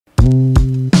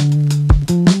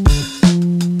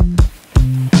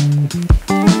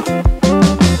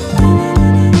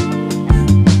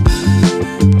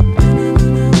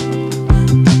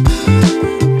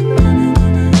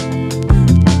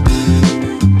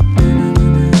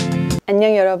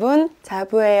안녕 여러분,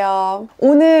 자부예요.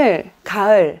 오늘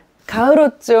가을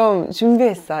옷 좀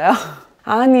준비했어요.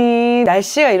 아니,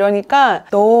 날씨가 이러니까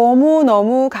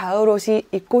너무너무 가을 옷이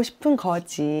입고 싶은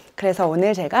거지. 그래서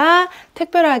오늘 제가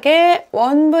특별하게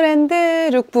원 브랜드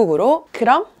룩북으로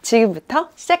그럼 지금부터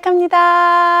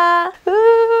시작합니다.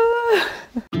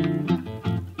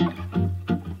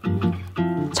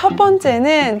 첫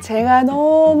번째는 제가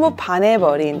너무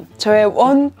반해버린 저의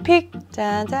원픽.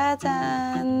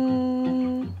 짜자잔.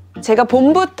 제가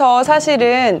봄부터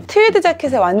사실은 트위드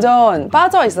자켓에 완전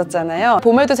빠져 있었잖아요.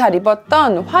 봄에도 잘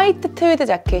입었던 화이트 트위드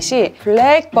자켓이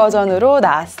블랙 버전으로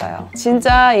나왔어요.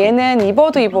 진짜 얘는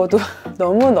입어도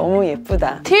너무너무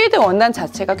예쁘다. 트위드 원단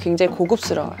자체가 굉장히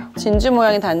고급스러워요. 진주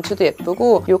모양의 단추도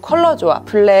예쁘고 이 컬러 좋아.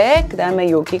 블랙, 그 다음에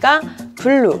여기가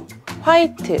블루,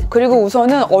 화이트, 그리고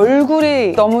우선은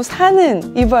얼굴이 너무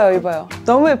사는, 이봐요.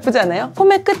 너무 예쁘지 않아요?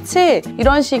 소매 끝이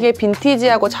이런 식의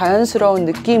빈티지하고 자연스러운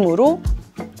느낌으로.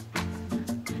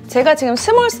 제가 지금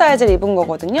스몰 사이즈를 입은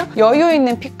거거든요. 여유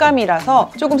있는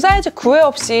핏감이라서 조금 사이즈 구애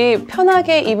없이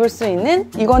편하게 입을 수 있는,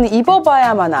 이거는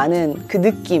입어봐야만 아는 그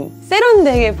느낌.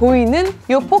 세련되게 보이는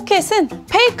이 포켓은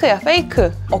페이크야,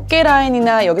 페이크. 어깨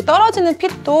라인이나 여기 떨어지는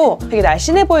핏도 되게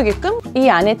날씬해 보이게끔. 이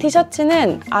안에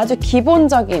티셔츠는 아주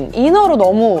기본적인 이너로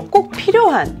너무 꼭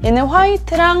필요한, 얘는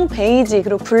화이트랑 베이지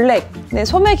그리고 블랙. 네,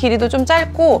 소매 길이도 좀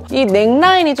짧고 이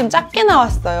넥라인이 좀 작게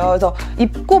나왔어요. 그래서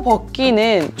입고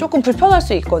벗기는 조금 불편할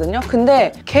수 있거든요.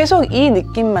 근데 계속 이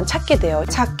느낌만 찾게 돼요.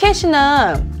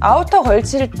 자켓이나 아우터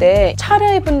걸칠 때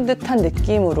차려입은 듯한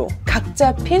느낌으로 각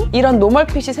잡힌 이런 노멀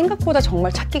핏이 생각보다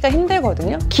정말 찾기가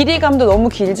힘들거든요. 길이감도 너무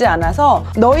길지 않아서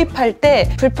너입할 때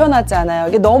불편하지 않아요.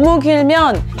 이게 너무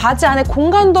길면 바지 안에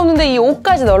공간도 없는데 이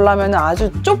옷까지 넣으려면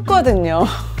아주 좁거든요.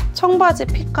 청바지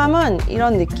핏감은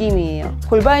이런 느낌이에요.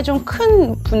 골반이 좀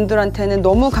큰 분들한테는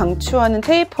너무 강추하는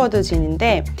테이퍼드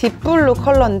진인데 딥블루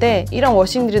컬러인데 이런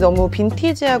워싱들이 너무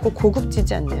빈티지하고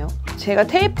고급지지 않나요? 제가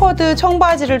테이퍼드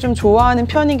청바지를 좀 좋아하는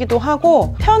편이기도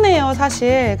하고 편해요.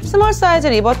 사실 스몰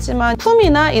사이즈를 입었지만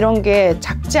품이나 이런 게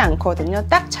작지 않거든요.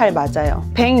 딱 잘 맞아요.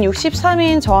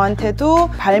 163인 저한테도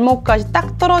발목까지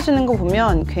딱 떨어지는 거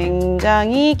보면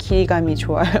굉장히 길이감이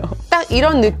좋아요. 딱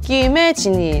이런 느낌의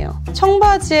진이에요.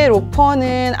 청바지의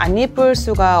로퍼는 안 예쁠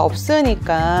수가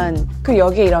없으니까 그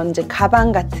여기에 이런 이제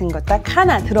가방 같은 거 딱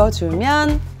하나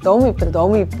들어주면 너무 이쁘다.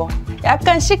 너무 이뻐.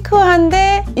 약간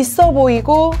시크한데 있어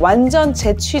보이고 완전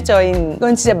재취저인,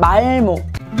 이건 진짜 말모.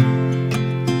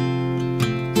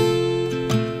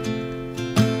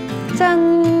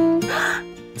 짠!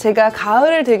 제가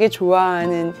가을을 되게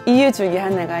좋아하는 이유 중에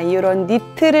하나가 이런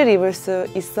니트를 입을 수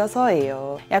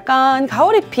있어서예요. 약간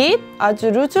가을이 핏? 아주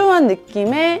루즈한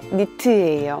느낌의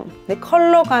니트예요. 근데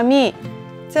컬러감이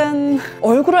짠!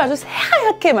 얼굴을 아주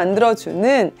새하얗게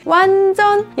만들어주는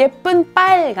완전 예쁜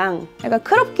빨강. 약간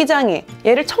크롭 기장에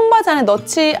얘를 청바지 안에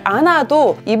넣지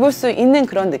않아도 입을 수 있는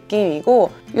그런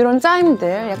느낌이고, 이런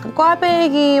짜임들, 약간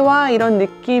꽈배기와 이런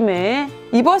느낌의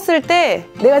입었을 때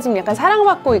내가 지금 약간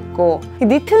사랑받고 있고,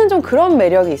 니트는 좀 그런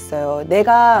매력이 있어요.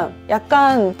 내가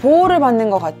약간 보호를 받는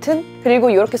것 같은? 그리고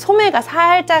이렇게 소매가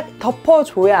살짝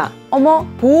덮어줘야 어머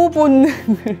보호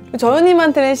본능을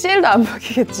저연님한테는 CL도 안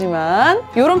먹이겠지만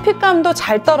이런 핏감도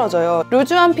잘 떨어져요.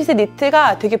 루즈한 핏의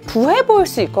니트가 되게 부해 보일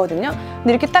수 있거든요.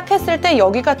 근데 이렇게 딱 했을 때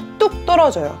여기가 뚝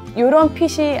떨어져요. 이런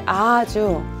핏이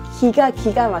아주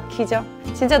기가 막히죠.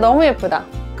 진짜 너무 예쁘다.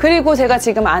 그리고 제가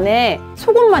지금 안에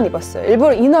속옷만 입었어요.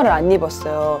 일부러 이너를 안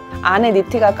입었어요. 안에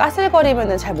니트가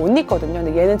까슬거리면 잘 못 입거든요.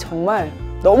 근데 얘는 정말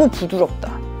너무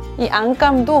부드럽다. 이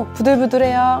안감도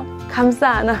부들부들해요.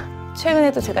 감싸안아.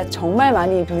 최근에 또 제가 정말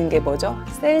많이 입는 게 뭐죠?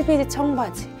 셀비지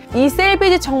청바지. 이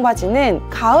셀비지 청바지는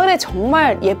가을에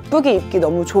정말 예쁘게 입기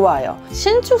너무 좋아요.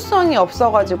 신축성이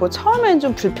없어가지고 처음엔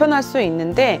좀 불편할 수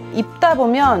있는데 입다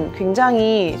보면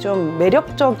굉장히 좀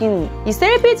매력적인 이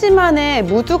셀비지만의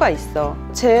무드가 있어.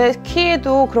 제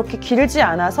키에도 그렇게 길지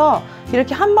않아서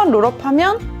이렇게 한번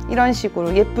롤업하면 이런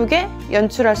식으로 예쁘게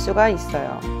연출할 수가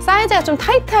있어요. 사이즈가 좀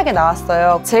타이트하게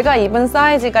나왔어요. 제가 입은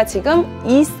사이즈가 지금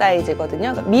이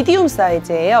사이즈거든요. 미디움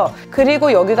사이즈예요.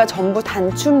 그리고 여기가 전부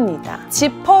단추입니다.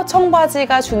 지퍼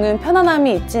청바지가 주는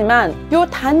편안함이 있지만 이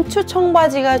단추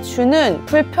청바지가 주는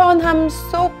불편함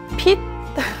속 핏?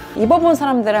 입어본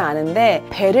사람들은 아는데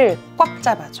배를 꽉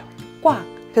잡아줘. 꽉.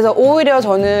 그래서 오히려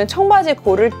저는 청바지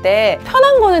고를 때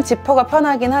편한 거는 지퍼가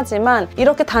편하긴 하지만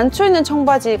이렇게 단추 있는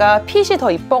청바지가 핏이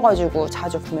더 이뻐가지고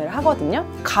자주 구매를 하거든요.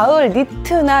 가을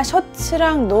니트나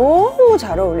셔츠랑 너무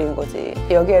잘 어울리는 거지.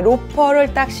 여기에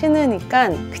로퍼를 딱 신으니까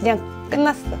그냥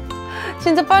끝났어.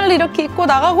 진짜 빨리 이렇게 입고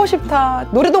나가고 싶다.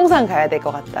 놀이동산 가야 될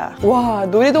것 같다. 와,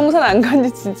 놀이동산 안 간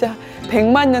지 진짜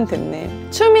 100만 년 됐네.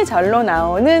 춤이 절로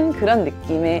나오는 그런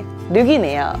느낌의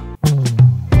룩이네요.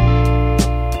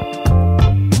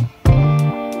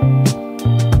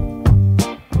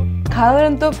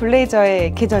 가을은 또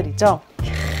블레이저의 계절이죠.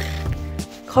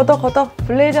 걷어걷어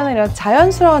블레이저는 이런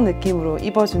자연스러운 느낌으로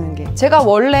입어주는 게, 제가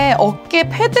원래 어깨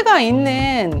패드가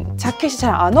있는 자켓이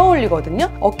잘 안 어울리거든요.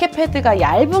 어깨 패드가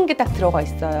얇은 게 딱 들어가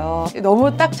있어요.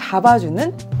 너무 딱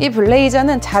잡아주는, 이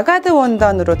블레이저는 자가드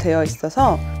원단으로 되어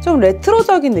있어서 좀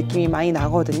레트로적인 느낌이 많이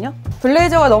나거든요.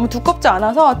 블레이저가 너무 두껍지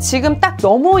않아서 지금 딱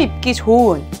너무 입기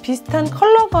좋은 비슷한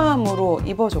컬러감으로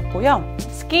입어줬고요.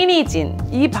 스키니진,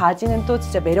 이 바지는 또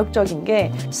진짜 매력적인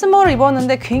게 스몰을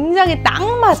입었는데 굉장히 딱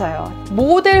맞아요.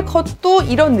 모델 컷도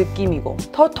이런 느낌이고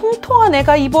더 통통한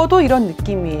애가 입어도 이런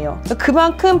느낌이에요.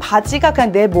 그만큼 바지가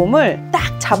그냥 내 몸을 딱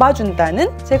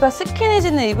잡아준다는, 제가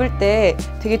스키니진을 입을 때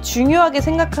되게 중요하게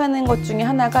생각하는 것 중에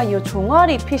하나가 이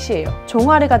종아리 핏이에요.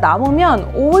 종아리가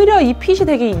남으면 오히려 이 핏이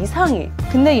되게 이상해.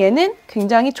 근데 얘는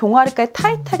굉장히 종아리까지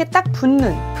타이트하게 딱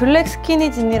붙는 블랙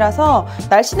스키니진이라서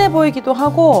날씬해 보이기도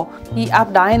하고 이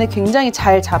앞 라인을 굉장히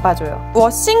잘 잡아줘요.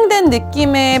 워싱된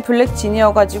느낌의 블랙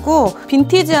진이어가지고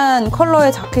빈티지한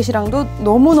컬러의 자켓이랑도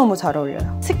너무너무 잘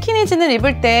어울려요. 스키니진을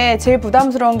입을 때 제일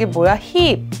부담스러운 게 뭐야?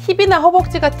 힙이나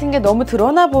허벅지 같은 게 너무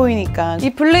드러나 보이니까,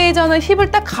 이 블레이저는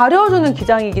힙을 딱 가려주는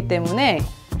기장이기 때문에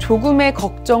조금의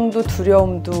걱정도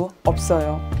두려움도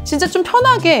없어요. 진짜 좀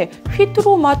편하게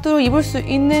휘뚜루마뚜루 입을 수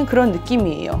있는 그런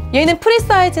느낌이에요. 얘는 프리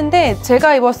사이즈인데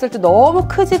제가 입었을 때 너무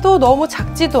크지도 너무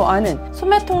작지도 않은,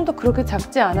 소매통도 그렇게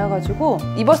작지 않아가지고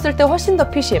입었을 때 훨씬 더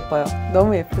핏이 예뻐요.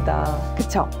 너무 예쁘다,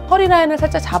 그쵸? 허리 라인을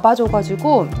살짝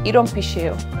잡아줘가지고 이런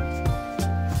핏이에요.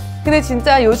 근데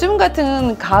진짜 요즘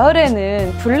같은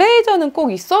가을에는 블레이저는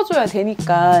꼭 있어줘야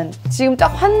되니까 지금 딱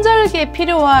환절기에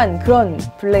필요한 그런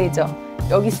블레이저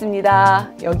여기 있습니다.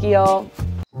 여기요.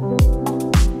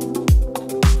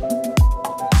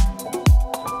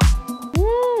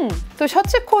 또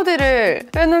셔츠 코드를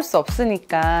빼놓을 수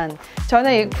없으니까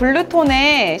저는 이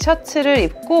블루톤의 셔츠를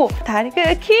입고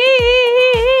다리가 길어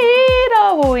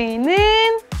보이는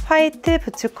화이트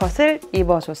부츠컷을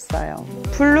입어줬어요.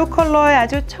 블루 컬러의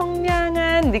아주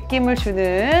청량한 느낌을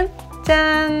주는,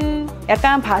 짠!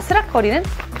 약간 바스락거리는?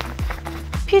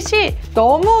 핏이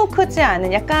너무 크지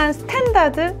않은 약간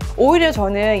스탠다드? 오히려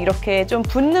저는 이렇게 좀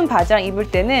붙는 바지랑 입을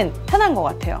때는 편한 것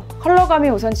같아요. 컬러감이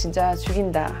우선 진짜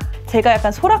죽인다. 제가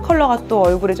약간 소라 컬러가 또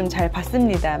얼굴에 좀 잘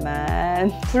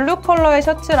받습니다만, 블루 컬러의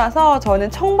셔츠라서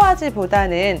저는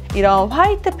청바지보다는 이런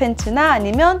화이트 팬츠나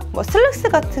아니면 뭐 슬랙스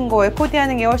같은 거에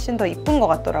코디하는 게 훨씬 더 이쁜 것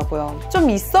같더라고요. 좀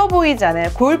있어 보이지 않아요?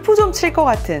 골프 좀 칠 것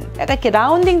같은, 약간 이렇게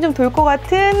라운딩 좀 돌 것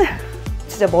같은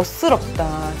진짜 멋스럽다.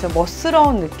 진짜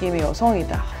멋스러운 느낌의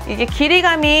여성이다. 이게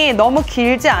길이감이 너무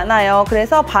길지 않아요.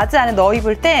 그래서 바지 안에 넣어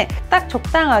입을 때 딱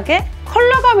적당하게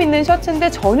컬러감 있는 셔츠인데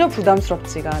전혀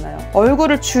부담스럽지가 않아요.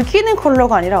 얼굴을 죽이는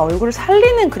컬러가 아니라 얼굴을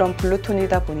살리는 그런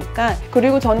블루톤이다 보니까.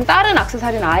 그리고 저는 다른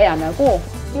액세서리는 아예 안 하고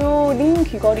요 링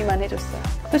귀걸이만 해줬어요.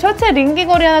 또 셔츠에 링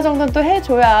귀걸이 하나 정도는 또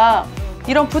해줘야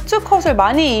이런 부츠컷을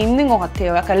많이 입는 것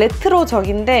같아요. 약간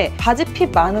레트로적인데 바지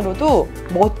핏만으로도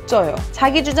멋져요.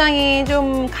 자기 주장이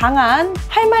좀 강한,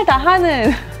 할 말 다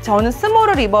하는 저는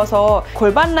스몰을 입어서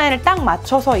골반 라인을 딱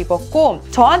맞춰서 입었고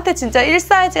저한테 진짜 1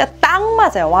 사이즈가 딱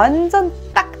맞아요. 완전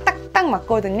딱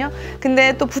맞거든요.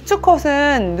 근데 또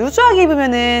부츠컷은 루즈하게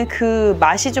입으면은 그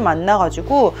맛이 좀 안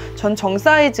나가지고 전 정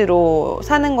사이즈로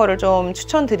사는 거를 좀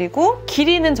추천드리고,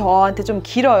 길이는 저한테 좀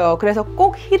길어요. 그래서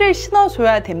꼭 힐을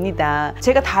신어줘야 됩니다.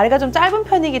 제가 다리가 좀 짧은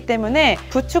편이기 때문에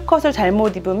부츠컷을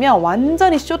잘못 입으면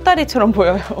완전히 쇼다리처럼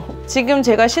보여요. 지금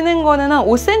제가 신은 거는 한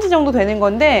 5cm 정도 되는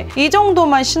건데 이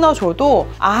정도만 신어줘도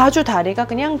아주 다리가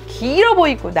그냥 길어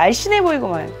보이고 날씬해 보이고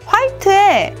막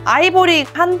화이트에 아이보리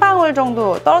한 방울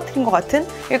정도 떨어뜨린 것 같은,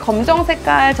 검정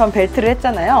색깔 전 벨트를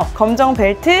했잖아요. 검정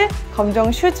벨트,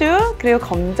 검정 슈즈, 그리고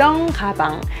검정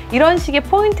가방, 이런 식의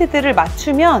포인트들을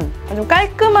맞추면 좀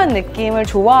깔끔한 느낌을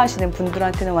좋아하시는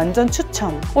분들한테는 완전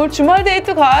추천. 오늘 주말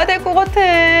데이트 가야 될 것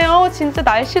같아. 진짜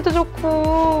날씨도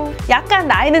좋고 약간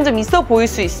나이는 좀 있어 보일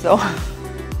수 있어.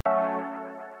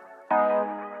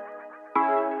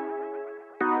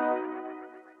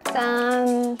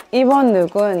 짠! 이번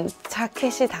룩은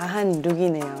자켓이 다한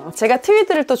룩이네요. 제가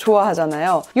트위드를 또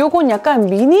좋아하잖아요. 요건 약간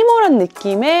미니멀한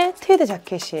느낌의 트위드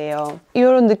자켓이에요.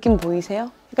 이런 느낌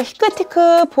보이세요? 그러니까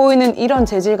희끗희끗 보이는 이런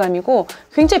재질감이고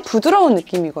굉장히 부드러운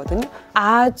느낌이거든요.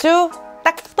 아주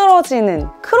딱 떨어지는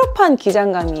크롭한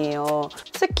기장감이에요.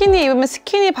 스키니 입으면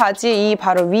스키니 바지 이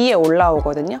바로 위에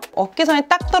올라오거든요. 어깨선이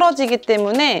딱 떨어지기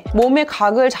때문에 몸의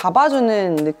각을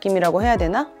잡아주는 느낌이라고 해야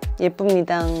되나?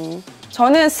 예쁩니다.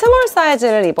 저는 스몰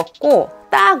사이즈를 입었고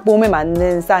딱 몸에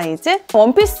맞는 사이즈?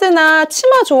 원피스나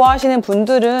치마 좋아하시는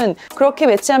분들은 그렇게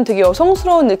매치하면 되게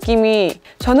여성스러운 느낌이,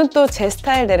 저는 또 제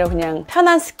스타일대로 그냥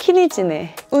편한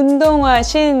스키니진에 운동화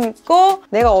신고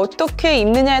내가 어떻게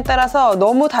입느냐에 따라서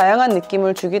너무 다양한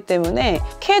느낌을 주기 때문에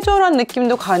캐주얼한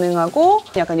느낌도 가능하고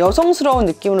약간 여성스러운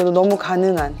느낌으로도 너무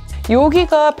가능한,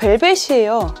 여기가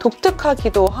벨벳이에요.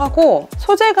 독특하기도 하고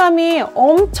소재감이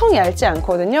엄청 얇지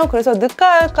않거든요. 그래서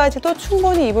늦가을까지도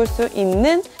충분히 입을 수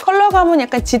있는, 컬러감은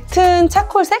약간 짙은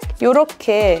차콜색?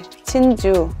 이렇게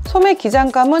진주. 소매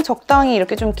기장감은 적당히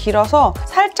이렇게 좀 길어서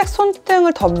살짝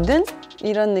손등을 덮는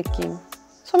이런 느낌.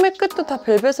 소매 끝도 다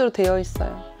벨벳으로 되어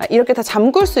있어요. 이렇게 다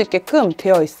잠글 수 있게끔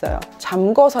되어 있어요.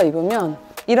 잠궈서 입으면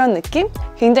이런 느낌?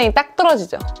 굉장히 딱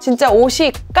떨어지죠. 진짜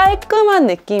옷이 깔끔한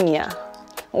느낌이야.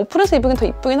 오픈해서 입으면 더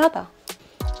이쁘긴 하다.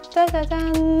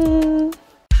 짜자잔.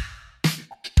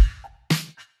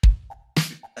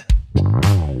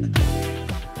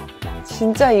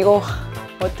 진짜 이거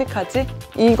어떡하지?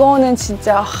 이거는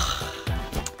진짜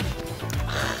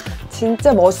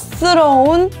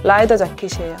멋스러운 라이더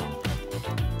자켓이에요.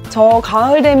 저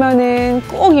가을 되면은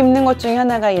꼭 입는 것 중에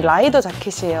하나가 이 라이더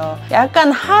자켓이에요.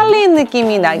 약간 할리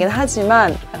느낌이 나긴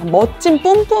하지만 약간 멋진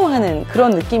뿜뿜하는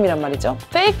그런 느낌이란 말이죠.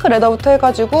 페이크 레더부터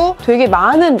해가지고 되게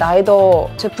많은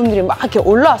라이더 제품들이 막 이렇게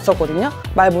올라왔었거든요.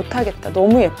 말 못하겠다.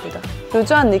 너무 예쁘다.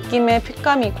 루즈한 느낌의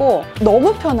핏감이고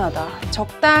너무 편하다.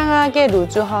 적당하게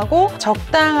루즈하고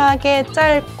적당하게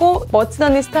짧고 멋진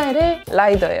언니 스타일의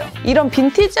라이더예요. 이런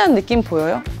빈티지한 느낌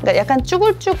보여요? 그러니까 약간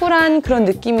쭈글쭈글한 그런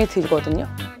느낌이 들거든요.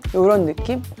 이런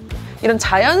느낌? 이런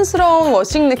자연스러운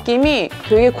워싱 느낌이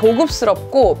되게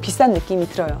고급스럽고 비싼 느낌이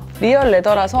들어요. 리얼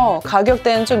레더라서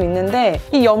가격대는 좀 있는데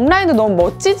이 옆라인도 너무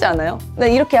멋지지 않아요?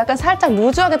 근데 이렇게 약간 살짝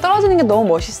루즈하게 떨어지는 게 너무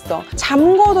멋있어.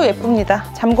 잠궈도 예쁩니다.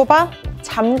 잠궈봐.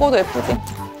 잠궈도 예쁘지?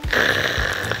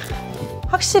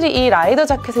 확실히 이 라이더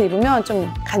자켓을 입으면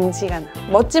좀 간지가 나.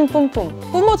 멋진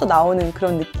뿜뿜, 뿜어져 나오는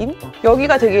그런 느낌?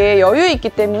 여기가 되게 여유 있기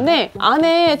때문에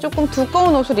안에 조금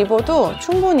두꺼운 옷을 입어도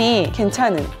충분히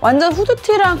괜찮은, 완전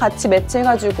후드티랑 같이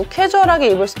매치해가지고 캐주얼하게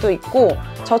입을 수도 있고,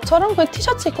 저처럼 그냥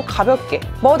티셔츠 입고 가볍게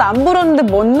멋 안 부렸는데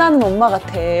멋 나는 엄마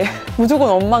같아. 무조건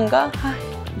엄마인가?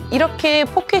 이렇게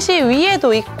포켓이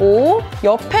위에도 있고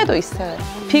옆에도 있어요.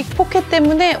 빅 포켓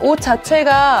때문에 옷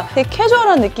자체가 되게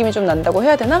캐주얼한 느낌이 좀 난다고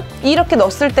해야 되나? 이렇게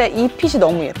넣었을 때 이 핏이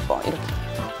너무 예뻐. 이렇게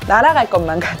날아갈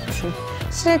것만 같은.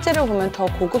 실제로 보면 더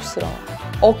고급스러워.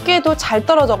 어깨도 잘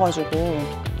떨어져가지고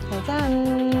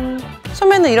짜잔.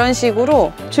 소매는 이런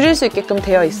식으로 줄일 수 있게끔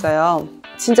되어 있어요.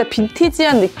 진짜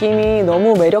빈티지한 느낌이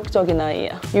너무 매력적인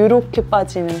아이야. 이렇게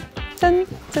빠지는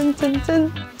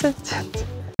짠짠짠짠 짠짠.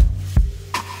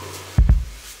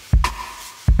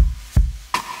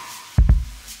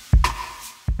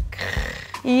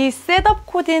 이 셋업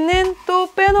코디는 또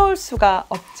빼놓을 수가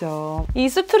없죠. 이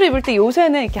수트를 입을 때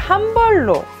요새는 이렇게 한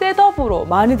벌로 셋업으로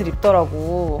많이들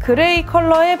입더라고. 그레이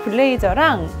컬러의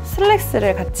블레이저랑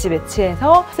슬랙스를 같이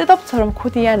매치해서 셋업처럼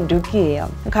코디한 룩이에요.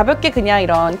 가볍게 그냥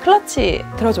이런 클러치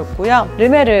들어줬고요.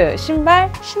 르메르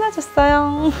신발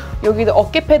신어줬어요. 여기도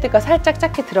어깨 패드가 살짝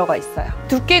작게 들어가 있어요.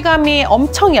 두께감이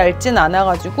엄청 얇진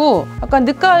않아가지고 약간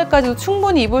늦가을까지도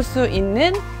충분히 입을 수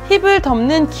있는 힙을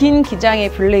덮는 긴 기장의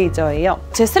블레이저예요.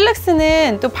 제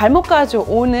슬랙스는 또 발목까지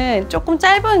오는 조금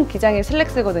짧은 기장의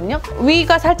슬랙스거든요.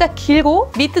 위가 살짝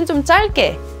길고 밑은 좀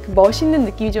짧게 멋있는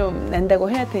느낌이 좀 난다고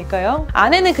해야 될까요?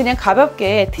 안에는 그냥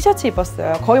가볍게 티셔츠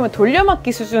입었어요. 거의 뭐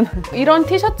돌려막기 수준. 이런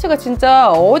티셔츠가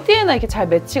진짜 어디에나 이렇게 잘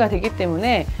매치가 되기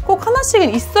때문에 꼭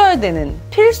하나씩은 있어야 되는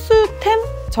필수템?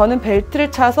 저는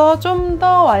벨트를 차서 좀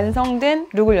더 완성된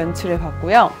룩을 연출해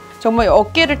봤고요. 정말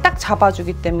어깨를 딱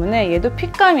잡아주기 때문에 얘도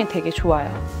핏감이 되게 좋아요.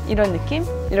 이런 느낌?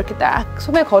 이렇게 딱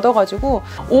소매 걷어가지고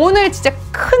오늘 진짜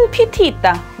큰 PT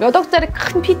있다. 몇 억짜리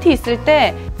큰 PT 있을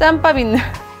때 짬밥 있는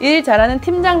일 잘하는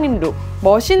팀장님 룩.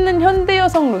 멋있는 현대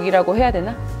여성 룩이라고 해야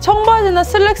되나? 청바지나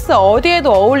슬랙스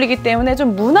어디에도 어울리기 때문에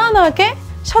좀 무난하게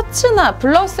셔츠나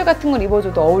블라우스 같은 걸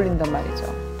입어줘도 어울린단 말이죠.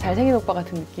 잘생긴 오빠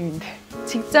같은 느낌인데.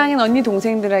 직장인 언니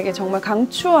동생들에게 정말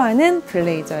강추하는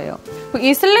블레이저예요.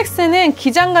 이 슬랙스는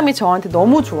기장감이 저한테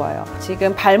너무 좋아요.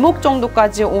 지금 발목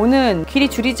정도까지 오는 길이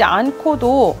줄이지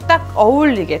않고도 딱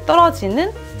어울리게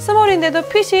떨어지는 스몰인데도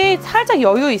핏이 살짝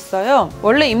여유 있어요.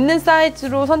 원래 입는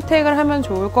사이즈로 선택을 하면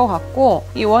좋을 것 같고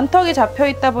이 원턱이 잡혀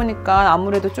있다 보니까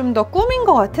아무래도 좀 더 꾸민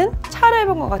것 같은?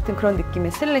 차려입은 것 같은 그런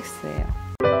느낌의 슬랙스예요.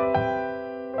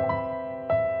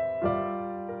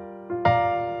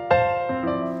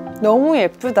 너무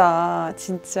예쁘다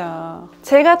진짜.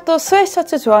 제가 또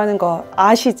스웨트셔츠 좋아하는 거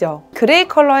아시죠? 그레이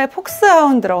컬러의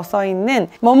폭스하운드라고 써있는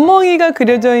멍멍이가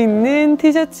그려져 있는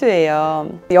티셔츠예요.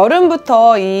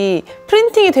 여름부터 이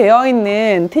프린팅이 되어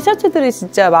있는 티셔츠들이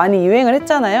진짜 많이 유행을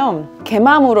했잖아요.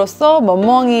 개맘으로서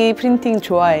멍멍이 프린팅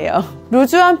좋아해요.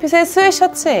 루즈한 핏의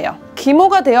스웨셔츠예요.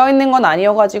 기모가 되어 있는 건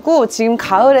아니어가지고 지금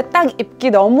가을에 딱 입기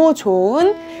너무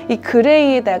좋은 이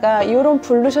그레이에다가 이런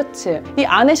블루 셔츠, 이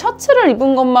안에 셔츠를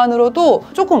입은 것만으로도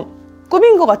조금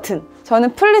꾸민 것 같은,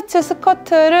 저는 플리츠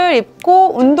스커트를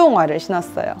입고 운동화를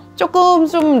신었어요. 조금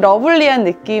좀 러블리한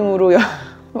느낌으로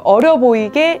어려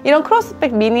보이게 이런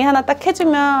크로스백 미니 하나 딱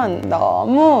해주면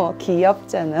너무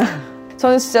귀엽잖아.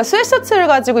 저는 진짜 스웨셔츠를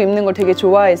가지고 입는 걸 되게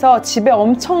좋아해서 집에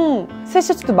엄청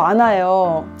스웨셔츠도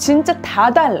많아요. 진짜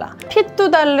다 달라.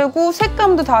 핏도 다르고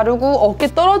색감도 다르고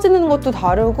어깨 떨어지는 것도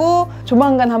다르고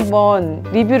조만간 한번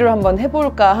리뷰를 한번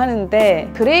해볼까 하는데,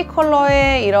 그레이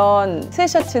컬러의 이런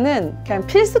스웨셔츠는 그냥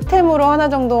필수템으로 하나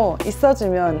정도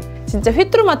있어주면 진짜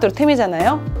휘뚜루마뚜루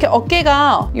템이잖아요. 이렇게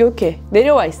어깨가 이렇게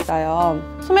내려와 있어요.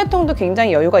 소매통도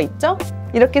굉장히 여유가 있죠?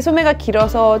 이렇게 소매가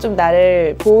길어서 좀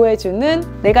나를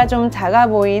보호해주는, 내가 좀 작아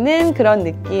보이는 그런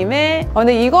느낌의,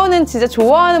 근데 이거는 진짜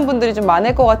좋아하는 분들이 좀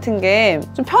많을 것 같은 게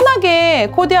좀 편하게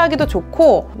코디하기도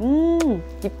좋고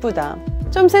이쁘다.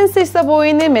 좀 센스 있어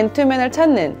보이는 맨투맨을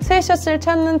찾는, 스웨셔츠를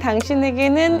찾는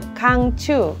당신에게는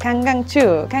강추,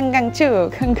 강강추,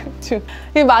 강강추, 강강추.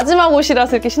 이게 마지막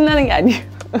옷이라서 이렇게 신나는 게 아니에요.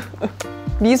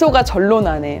 미소가 절로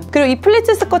나네. 그리고 이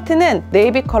플리츠 스커트는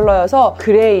네이비 컬러여서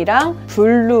그레이랑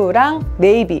블루랑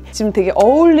네이비, 지금 되게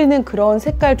어울리는 그런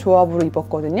색깔 조합으로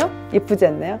입었거든요. 예쁘지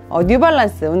않나요?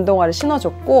 뉴발란스 운동화를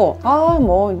신어줬고,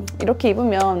 뭐 이렇게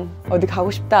입으면 어디 가고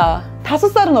싶다.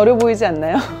 5살은 어려 보이지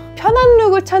않나요? 편한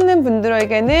룩을 찾는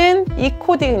분들에게는 이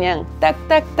코디 그냥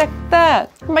딱딱딱딱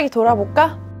한 바퀴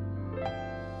돌아볼까?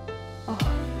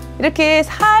 이렇게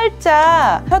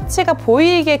살짝 셔츠가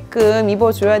보이게끔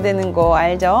입어줘야 되는 거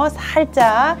알죠?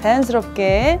 살짝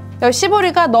자연스럽게.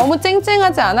 시보리가 너무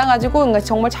쨍쨍하지 않아가지고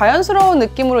정말 자연스러운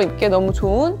느낌으로 입기에 너무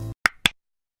좋은.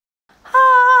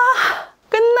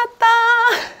 끝났다.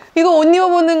 이거 옷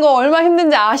입어보는 거 얼마나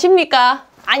힘든지 아십니까?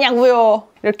 아냐고요.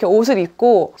 이렇게 옷을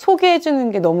입고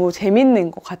소개해주는 게 너무 재밌는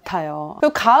것 같아요.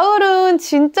 그리고 가을은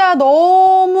진짜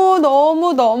너무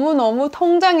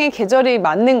통장의 계절이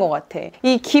맞는 것 같아.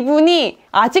 이 기분이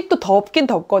아직도 덥긴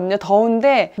덥거든요.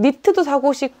 더운데 니트도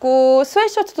사고 싶고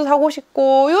스웨셔츠도 사고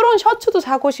싶고 이런 셔츠도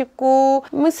사고 싶고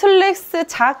슬랙스,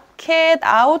 자켓,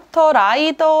 아우터,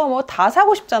 라이더 뭐 다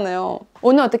사고 싶잖아요.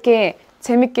 오늘 어떻게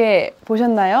재밌게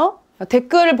보셨나요?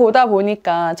 댓글을 보다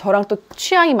보니까 저랑 또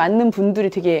취향이 맞는 분들이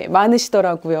되게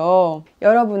많으시더라고요.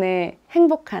 여러분의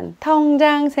행복한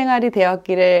통장 생활이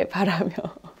되었기를 바라며.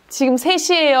 지금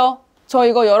 3시예요. 저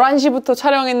이거 11시부터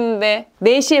촬영했는데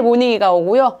 4시에 모닝이가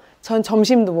오고요. 전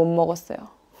점심도 못 먹었어요.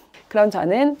 그럼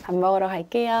저는 밥 먹으러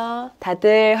갈게요.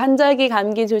 다들 환절기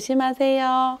감기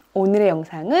조심하세요. 오늘의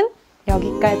영상은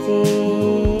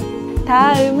여기까지.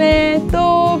 다음에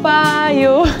또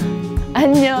봐요.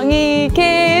 안녕히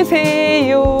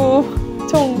계세요.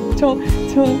 총.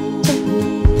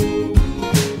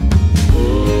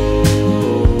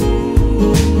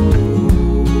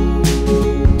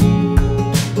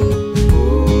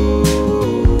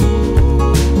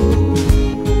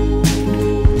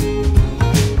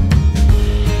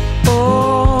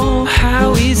 Oh,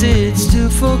 how easy it's to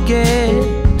forget.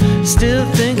 Still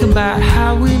thinking about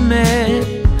how we met.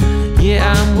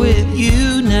 Yeah, I'm with you.